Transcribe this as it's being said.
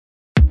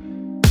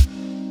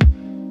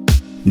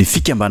Ny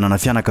fikambanana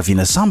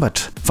fianakaviana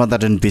sambatra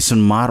fantatry ny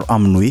besin'ny maro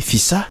amin'ny hoe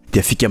Fisa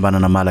dia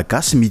fikambanana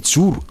malagasy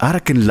mijoro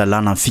araka ny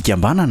lalàna amin'ny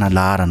fikambanana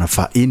laharana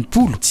fa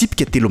 80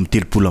 tsipika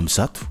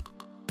 330.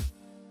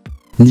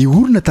 Ny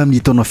orina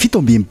tamin'ny taona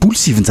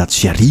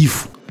 1770.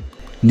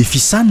 Ny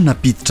Fisa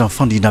napiditra ny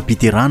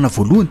fandriam-piterahana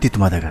voalohany teto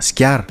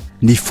Madagasikara.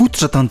 Ny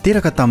fototra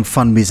tanteraka tamin'ny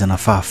fanomezana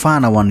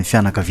fahafahana ho an'ny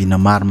fianakaviana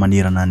maro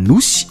manerana ny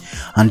nosy,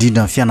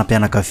 andrindra ny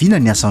fianam-pianakaviana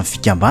ny asan'ny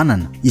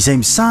fikambanana izay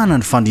misahana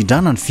ny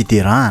fandrindrana ny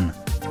fiterahana.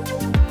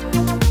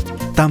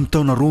 Tamin'ny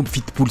taona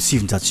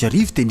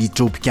 1770 dia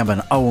niditra ho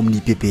mpikambana ao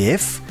amin'ny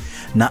PPF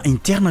na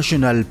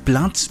International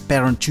Plant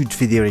Parenthood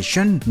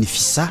Federation ny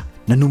Fisa.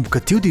 Nanomboka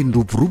teo dia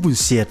niroborobo ny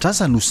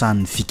sehatr'asa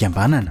nosahan'ny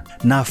fikambanana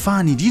na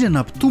ahafahany indrindra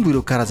nampitombo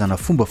ireo karazana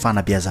fomba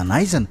fanabeazana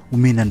aizana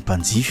omena ny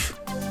mpanjifa.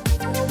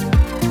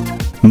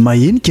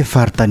 Mahenika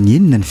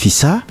faritanienina ny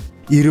Fisa,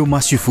 ireo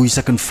maseho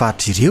isaky ny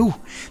faritra ireo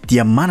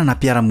dia manana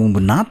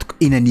mpiara-mombona antoka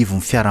eny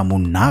anivon'ny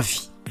fiarahamonina avy.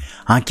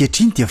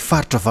 Ankehitriny dia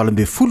faritra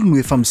 12 no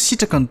efa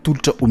misitraka ny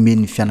tolotra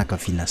omen'ny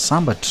fianakaviana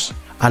sambatra.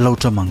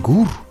 Alaotra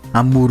Mangoro,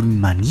 Amoron'ny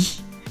Mani,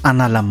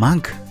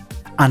 Analamanga,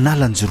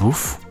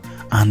 Analanjirofo,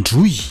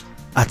 Androy,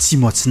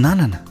 Atsimo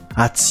Atsinanana,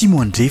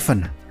 Atsimo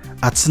Andrefana,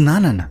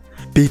 Atsinanana,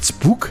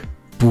 Betsiboka,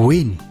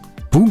 Boeny,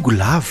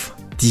 Bongolava,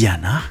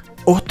 Diana,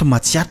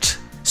 Otomatsiatra,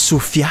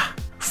 Sofia,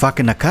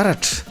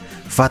 Vakinakaratra,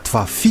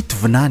 Vatovavafito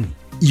Vinany,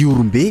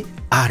 Iorombe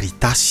ary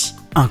Tasy.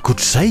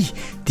 Ankoatr'izay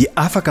dia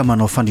afaka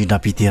manao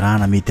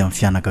fandrindram-piterahana mety amin'ny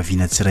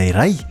fianakaviana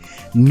tsirairay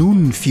noho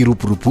ny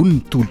firoborobony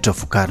ny tolotra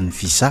vokarin'ny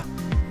Fisa.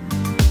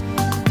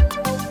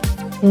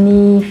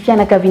 Ny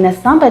fianakaviana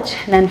sambatra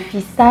na ny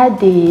Fisa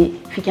dia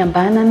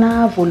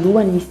fikambanana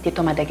voalohany misy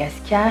teto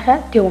Madagasikara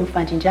teo amin'ny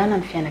fandrindrana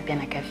ny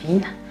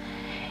fianam-pianakaviana.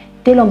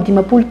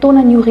 3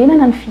 taona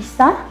niorenana ny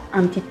Fisa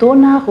amin'ity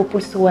taona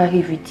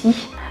 20 ity.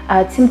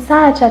 Tsy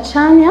mitsahatra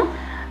hatrany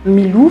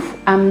milofo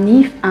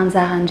amin'ny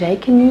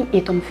anjaran-draikiny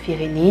eto amin'ny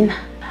firenena.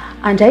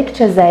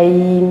 Andraikitra izay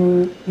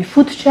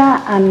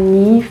mifototra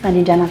amin'ny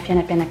fandrindrana ny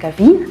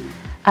fianam-pianakaviana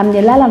amin'ny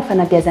alalan'ny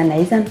fanabeazana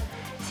aizana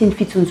sy ny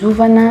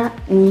fitsonjovana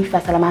ny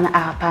fahasalamana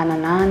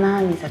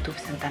ara-pahananana ny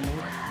zatovy sy ny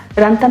tanora.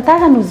 Raha ny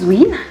tantara no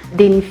zoina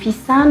dia ny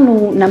Fisa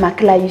no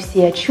namaky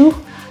laUCHO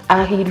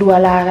ary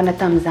lohalaharana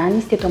tamin'izany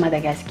izy teto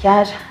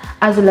Madagasikara.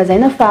 Azo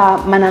lazaina fa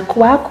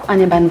manakoako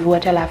any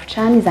ambanivohitra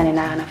lavitrany izany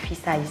anarana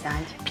Fisa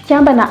izany.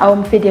 Mpikambana ao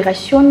amin'ny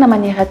fédération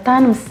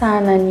maneran-tany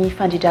misahana ny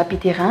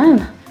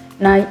fandrindram-piterahana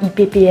na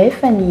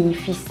IPPF ny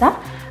Fisa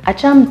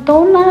hatramin'ny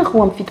taona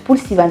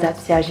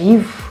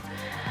 1770.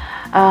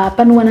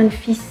 Mpanohana ny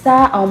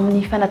Fisa ao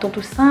amin'ny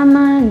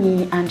fanatontosana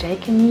ny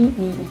andraikiny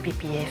ny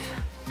IPPF.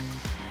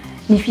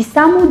 Ny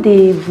Fisa moa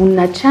dia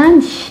vonina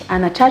hatrany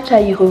anatratra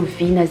ireo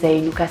vina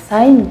izay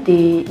nokasainy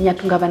dia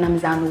niatongavana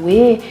amin'izany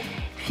hoe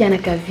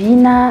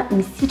fianakaviana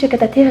misitraka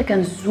tanteraka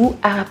ny zo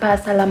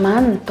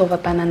ara-pahasalamana ny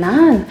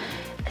taovam-pananahana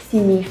sy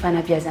ny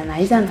fanabeazana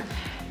aizana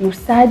no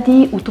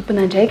sady ho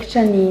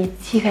tompon'andraikitra ny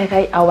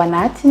tsirairay ao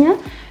anatiny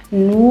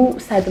no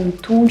sady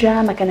mitondra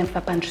makany amin'ny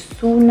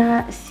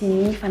fampandrosoana sy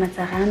ny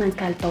fanatsarana ny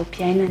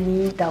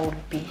kalitao-piainany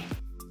daholobe.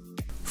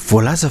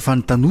 Voalaza fa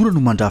ny tanora no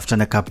mandrafitra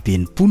ny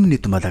akapoben'ny mponina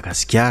eto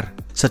Madagasikara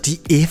satria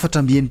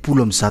 480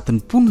 amin'ny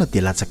zaton'ny mponina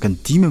dia latsaky ny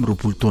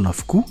 520 taona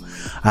avokoa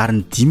ary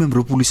ny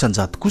 520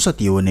 isan-jato kosa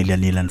dia eo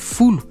anelanelan'ny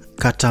 10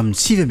 ka hatramin'ny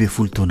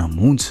 920 taona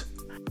monja.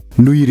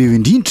 Noho ireo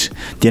indrindra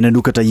dia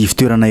nanokatra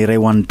ivon-toerana iray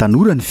ho an'ny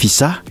tanora ny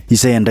Fisa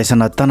izay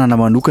andraisana tanana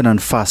manokana ny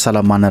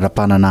fahasalamana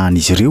ara-pananahana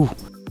izy ireo.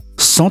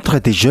 Centre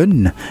des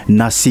Jeunes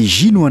na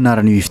CJ no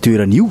anaran'io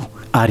ivon-toerana io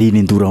ary eny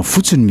Andorany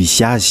fotsiny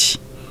misy azy.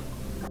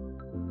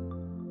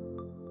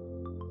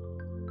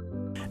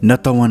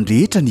 Natao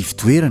andrehetra ny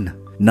ivon-toerana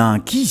na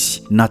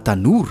ankizy na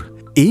tanora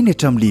eny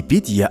hatramin'ny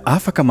lehibe dia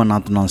afaka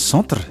manantona ny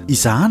centre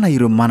izahana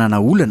ireo manana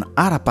olana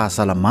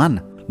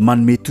ara-pahasalamana,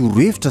 manome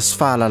torohevitra sy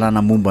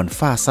fahalalana momba ny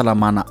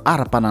fahasalamana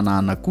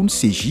ara-pananahana koa ny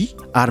CJ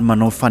ary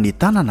manao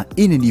fanentanana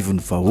eny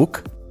anivon'ny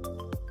vahoaka.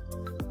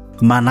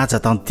 Manaja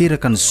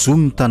tanteraka ny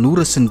zon'ny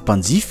tanora sy ny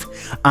mpanjifa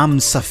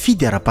amin'ny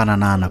safidy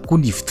ara-pananahana koa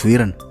ny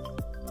ivon-toerana.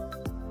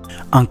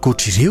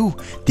 Ankoatr'ireo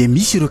dia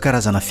misy ireo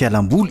karazana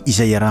fialamboly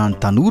izay arahan'ny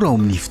tanora ao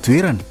amin'ny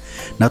ivon-toerana,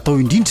 natao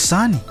indrindra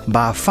izany mba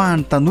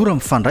hahafahan'ny tanora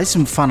mifandray sy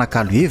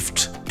mifanakalo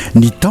hevitra.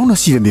 Ny taona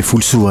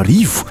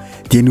 2024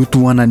 dia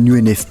notohanan'ny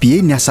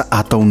UNFPA ny asa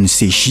ataon'ny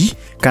CJ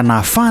ka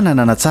nahafahana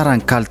nanatsara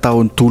ny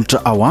kalitaon'ny tolotra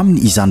ao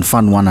aminy izany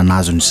fanohanana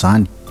azony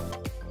izany.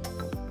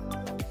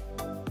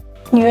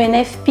 Ny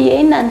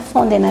UNFPA na ny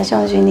Fonds des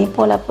Nations Unies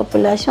pour la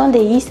Population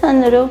dia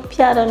isan'ireo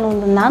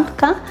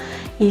mpiara-nononantoka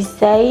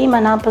izay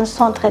manampy ny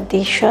Centre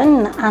des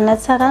Jeunes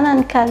anatsarana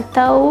ny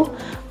kalitao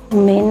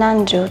omena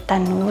an'ireo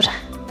tanora.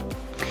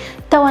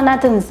 Tao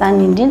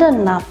anatin'izany indrindra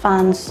no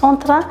nahafahan'ny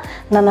centre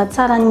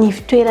nanatsara ny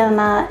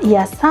ivon-toerana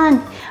iasany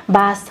mba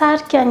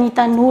hahasarika ny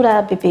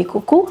tanora bebe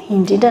kokoa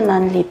indrindra na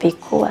ny lehibe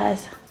koa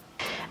aza.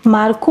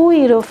 Maro koa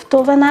ireo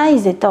fitaovana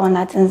izay tao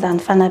anatin'izany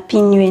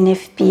fanampian'ny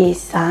UNFPA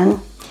izany.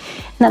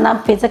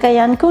 Nanampibetsaka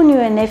ihany koa ny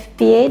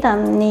UNFPA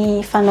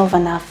amin'ny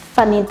fanaovana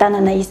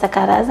fanentanana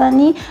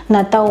isan-karazany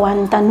natao ho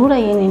an'ny tanora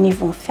eny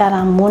anivon'ny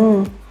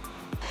fiarahamonina.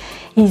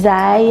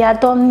 Izay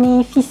atao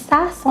amin'ny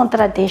Fisa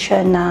Centre des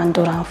Jeunes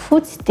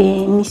Andoranfotsy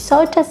dia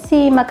misaotra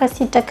sy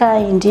makasitraka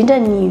indrindra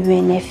ny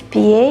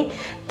UNFPA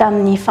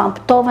tamin'ny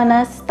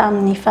fampitaovana sy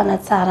tamin'ny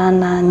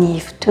fanatsarana ny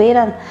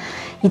fitoerana.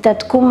 Hita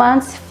tokoa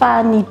mantsy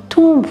fa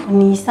nitombo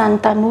ny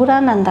isan'ny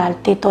tanora nandalo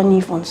teto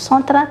anivon'ny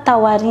centre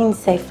tao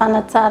aorian'izay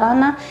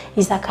fanatsarana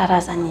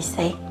isan-karazany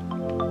izay.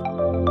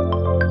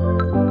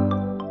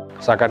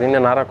 Zakarina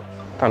anarako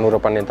tanora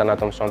mpanentana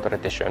ato amin'ny centre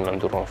des jeunes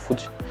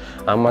Andoranfotsy.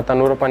 Amin'ny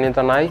mahatanora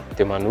mpanentanay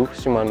dia manohy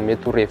sy manome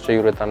torohevitra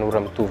ireo tanora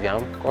mitovy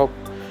amiko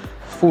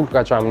folo ka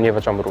hatramin'ny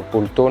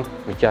 4 taona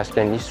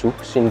mikasika ny zo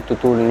sy ny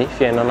tontolon'ny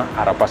fiainana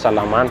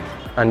ara-pahasalamana.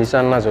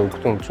 Anisan'ny nahazoako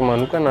tombotsoa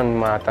manokana ny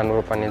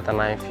mahatanora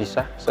mpanentanay amin'ny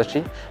Fisa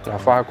satria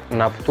nafahako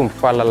nampitombo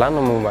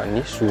fahalalana momba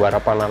ny zo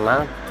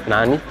ara-pananana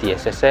na ny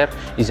DSSR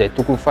izay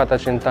tokony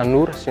fantatry ny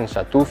tanora sy ny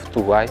zatovo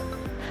toy ahy.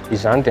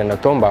 Izany dia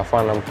natao mba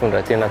ahafahana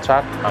mitondra tena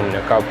tsara amin'ny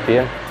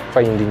ankapobeny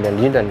fa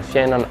indrindrandrindra ny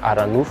fiainana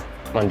ara-nofo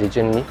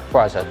mandritra ny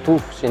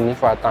fahazatovo sy ny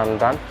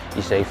fahatanirana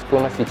izay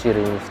fotoana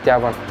fitsirian'ny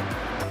fitiavana.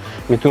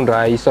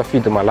 Mitondra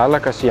isafidy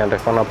malalaka sy andray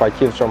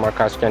fanapa-kevitra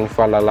mahakasika ny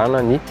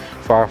fahalalana ny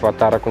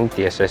fahafantarako ny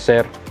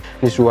DSSR.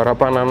 Ny zo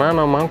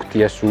ara-pananana manko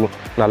dia zo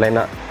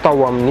nalaina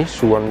tao amin'ny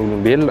zo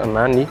an'olombelona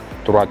na ny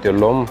droit de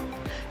l'homme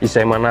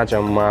izay manaja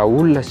amin'ny maha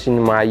olona sy ny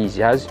maha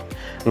izy azy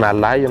na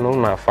lahy ianao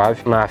na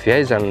vavy na avy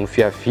aizany ny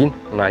fiaviana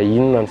na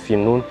inona ny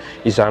finoana,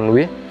 izany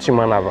hoe tsy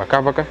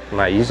manavakavaka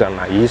na iza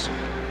na iza.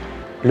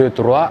 Le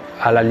droit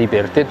à la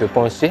liberté de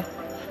pensée,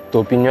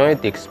 d'opinion et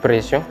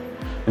d'expression,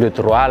 le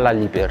droit à la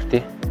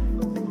liberté.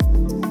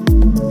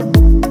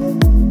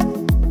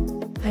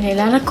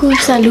 Lalako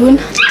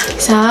salona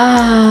za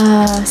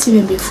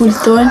 7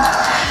 taona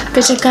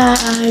mipetraka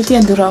ety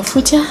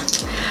Andoranfotsy.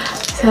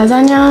 Za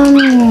zany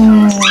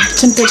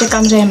tsy mipetraka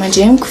amin'ny ray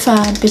aman-dreniko fa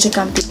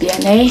mipetraka amin'ny bebe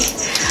anay.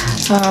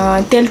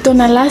 3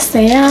 taona lasa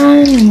zay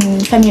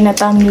nifanena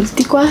tamin'ny olo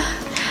ty koa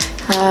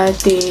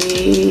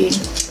dia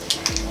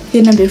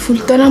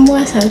 9 taona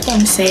moa za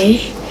tamin'izay.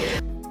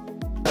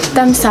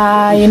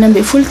 Tamin'iza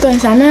 9 taona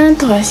zany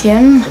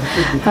troisième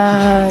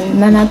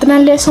nanantona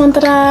an'ilay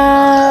centre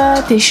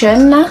des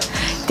jeunes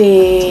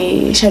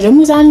dia zareo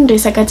moa zany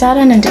resaka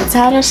tsara nandray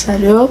tsara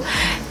zareo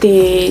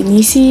dia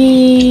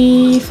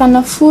nisy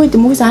fanafody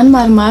moa zany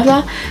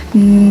maromaro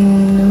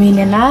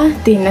nomeny anahy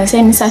dia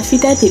nasainy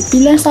safidy dia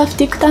pile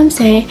safidiko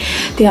tamin'izay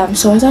dia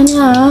amin'izao zany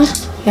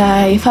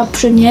efa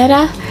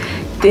première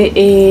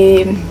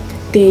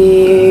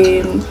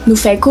dia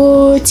novaiko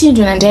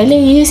tsindro nandray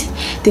ilay izy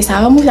dia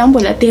za moa zany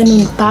mbola te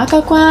hanohy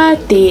baka koa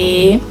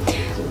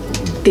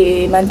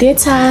dia mandeha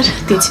tsara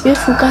dia tsy be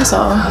foka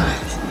zao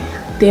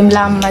dia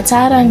milamina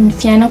tsara ny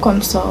fiainako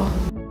amin'izao.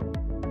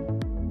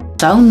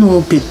 Zaho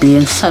no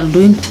beben'ny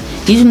salony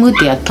izy moa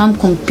dia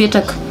atamiko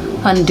mipetraka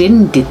fa ny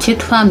reniny dia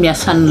tseto fa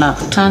miasa ny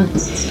lavitra any.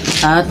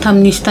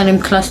 Tamin'izy tany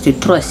amin'ny classe de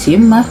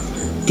 3e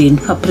dia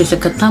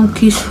nifampiresaka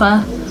tamiko izy fa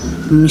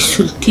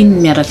misy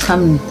olon-tiny miaraka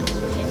aminy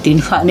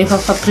dia nefa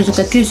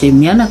fampiresaka teo izay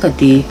mianaka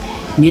dia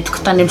netiko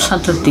tany amin'ny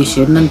centre des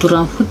jeunes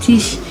Andoranfotsy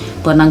izy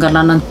mba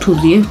nangalana ny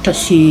torohevitra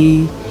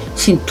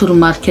sy ny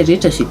toromarika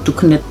rehetra izay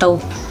tokony atao.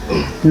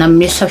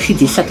 Nanome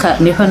safidy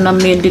nefa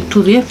nanome an'ilay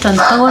torohevitra ny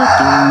tao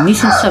dia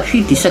misy ny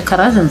safidy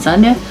isan-karazany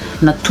zany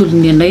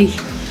natolony anay.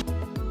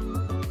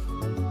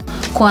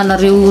 Ko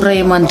anareo ray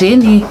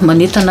aman-dreny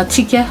manentana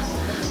antsika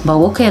mba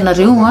aoka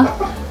ianareo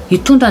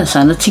hitondra ny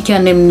zanantsika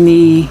any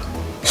amin'ny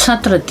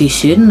centre des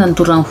jeunes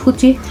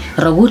Andoranfotsy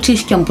raha ohatra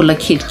izy ka mbola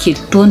kelikely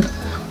taona.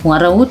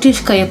 Raha ohatra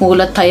izy ka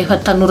mbola efa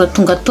tanora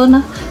tonga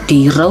taona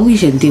dia irao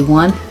izy andeha ho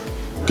any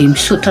dia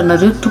misaotra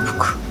anareo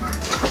tompoko.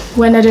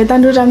 Ho anareo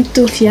tanora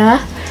mitovy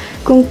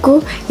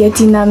konko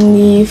hiadiana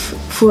amin'ny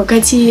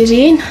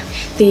voaka-tsirena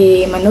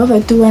dia manaova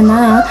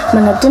tohana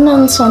manatona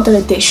ny centre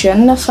des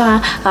jeunes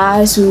fa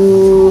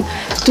azo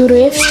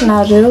torohevitra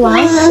nareo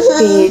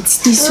dia tsy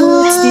diso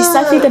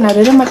safidy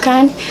nareo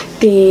makany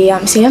dia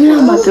amin'izay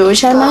amin'amabe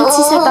ohatrana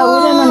tsisy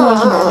atahorana no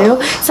avinareo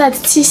sady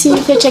tsisy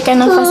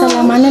fiantraikana amin'ny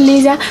fahasalamana ilay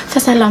izy fa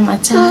salama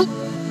tsara.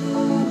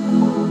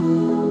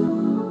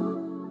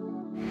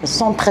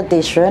 Centre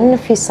des jeunes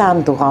Fisa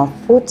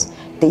Andoranfotsy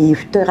dia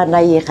fitoerana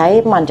iray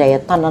mandray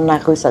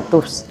an-tananareo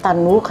zatovo sy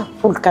tanora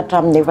 10 ka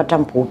hatramin'ny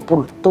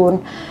 20 taona.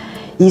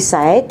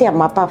 Izahay dia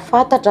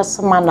mampahafantatra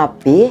sy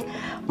manabe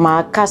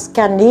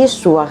mahakasika ny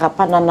zo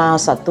ara-pananana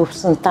zatovo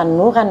sy ny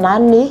tanora na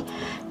ny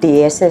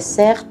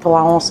DSSR,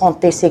 droit en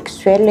santé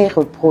sexuelle et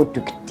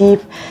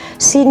reproductive,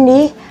 sy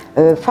ny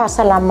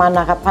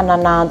fahasalamana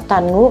ara-pananana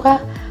tanora,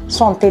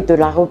 santé de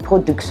la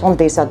reproduction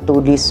des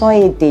adolescents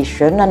et des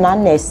jeunes na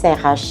ny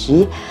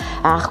SRHJ,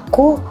 ary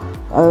koa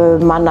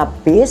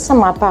manabe sy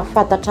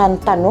mampahafantatra ny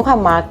tanora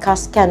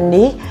mahakasika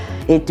ny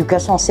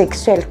éducation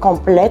sexuelle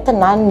complète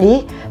na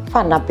ny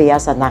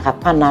fanabeazana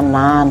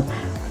ara-pananana.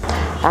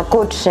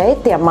 Ankoatr'izay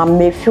dia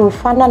manome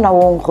fiofanana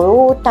ho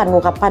an'ireo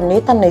tanora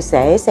mpanentana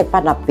izay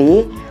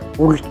mpanabe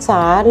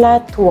olo-tsahala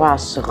toa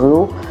azy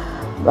ireo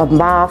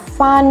mba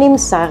ahafahany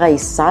mizara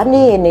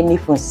izany eny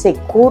anivon'ny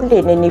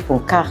sekoly, eny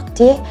anivon'ny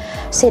quartier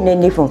sy eny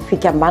anivon'ny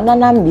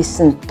fikambanana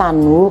misy ny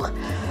tanora.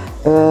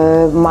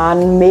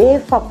 manome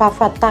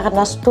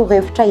fampahafantarana sy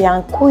torohevitra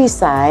ihany koa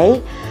izahay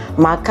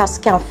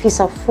mahakasika ny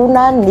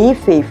fisafona ny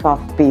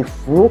vehivavy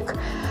bevoka,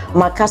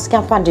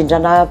 mahakasika ny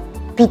fandrindrana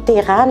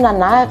mpiterana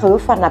na ireo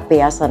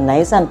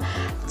fanabeazanaizana,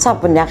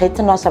 tsabo ny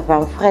aretina azo avy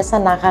amin'ny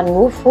firaisana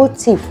ranofo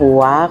tsy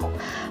voaro,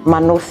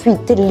 manao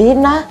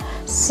fitiliana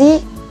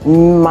sy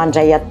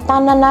mandray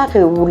an-tanana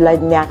ireo olona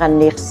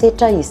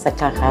niara-nerisetra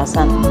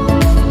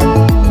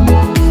isan-karazana.